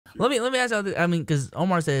Let me ask you. I mean, because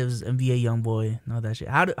Omar said it was NBA YoungBoy and all that shit.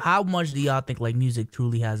 How much do y'all think like music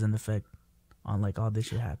truly has an effect on like all this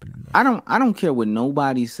shit happening? Though? I don't care what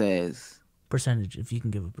nobody says. Percentage, if you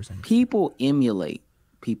can give a percentage. People emulate,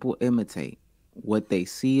 people imitate what they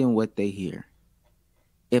see and what they hear.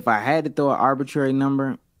 If I had to throw an arbitrary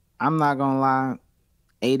number, I'm not gonna lie,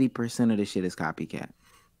 80% of the shit is copycat.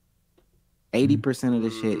 80% of the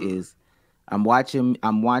shit is I'm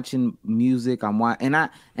watching music. And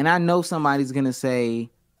I know somebody's gonna say,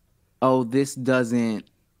 "Oh, this doesn't,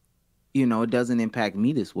 it doesn't impact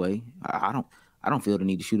me this way." I don't feel the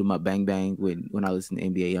need to shoot 'em up, bang bang when I listen to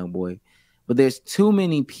NBA YoungBoy. But there's too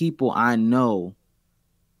many people I know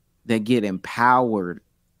that get empowered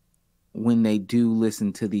when they do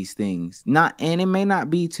listen to these things. And it may not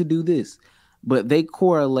be to do this, but they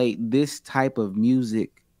correlate this type of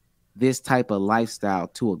music, this type of lifestyle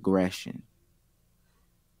to aggression.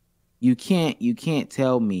 You can't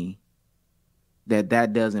tell me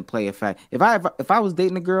that doesn't play a fact. If I was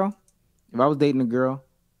dating a girl,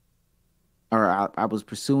 or I was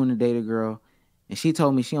pursuing to date a girl, and she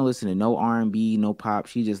told me she don't listen to no R&B, no pop,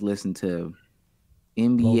 she just listened to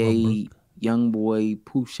NBA, YoungBoy,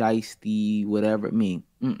 Pooh Shiesty, whatever it mean.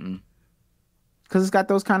 Because it's got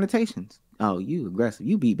those connotations. Oh, you aggressive.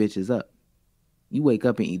 You beat bitches up. You wake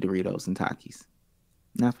up and eat Doritos and Takis.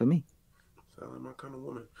 Not for me. Sound like my kind of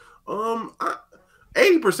woman.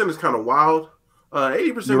 80% is kind of wild.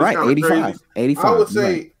 80% is right, kind of 85. 85.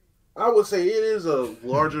 I would say it is a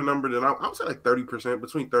larger number than I would say like 30%,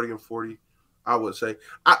 between 30 and 40. I would say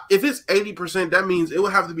if it's 80%, that means it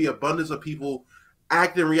would have to be abundance of people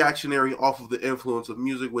acting reactionary off of the influence of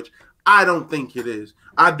music, which I don't think it is.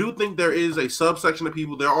 I do think there is a subsection of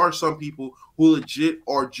people. There are some people who legit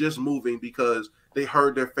are just moving because they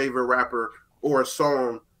heard their favorite rapper or a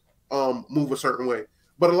song move a certain way.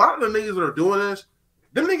 But a lot of the niggas that are doing this,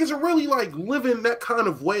 them niggas are really like living that kind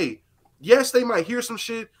of way. Yes, they might hear some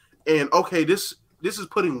shit and okay, this is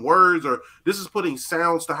putting words or this is putting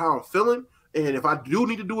sounds to how I'm feeling. And if I do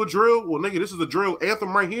need to do a drill, well, nigga, this is the drill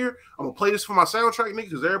anthem right here. I'm gonna play this for my soundtrack, nigga,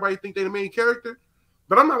 because everybody think they the main character.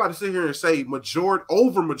 But I'm not about to sit here and say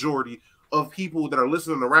majority of people that are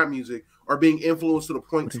listening to rap music are being influenced to the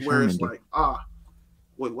point to where it's like,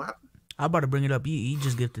 wait, what happened? I'm about to bring it up. He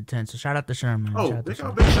just gifted 10, so shout out to Sherman. Oh, big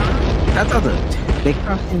Sherman. That's Big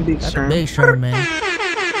Big Sherman.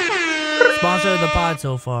 Sponsor of the pod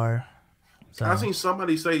so far. So. I seen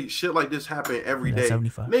somebody say shit like this happen every day.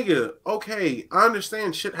 75. Nigga, okay, I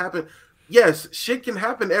understand shit happen. Yes, shit can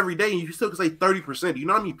happen every day, and you still can say 30%. You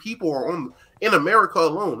know how many people are in America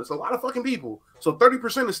alone? It's a lot of fucking people. So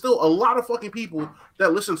 30% is still a lot of fucking people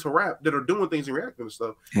that listen to rap that are doing things and reacting to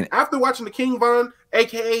stuff. And after watching the King Von,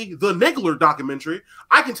 aka the Niggler documentary,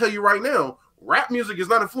 I can tell you right now, rap music is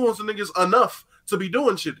not influencing niggas enough to be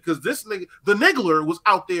doing shit because this nigga, the Niggler, was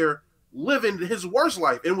out there living his worst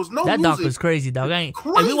life and was no that music. Doc was crazy, dog. And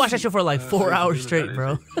we watched that shit for like 4 hours straight,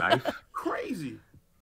 bro. Crazy.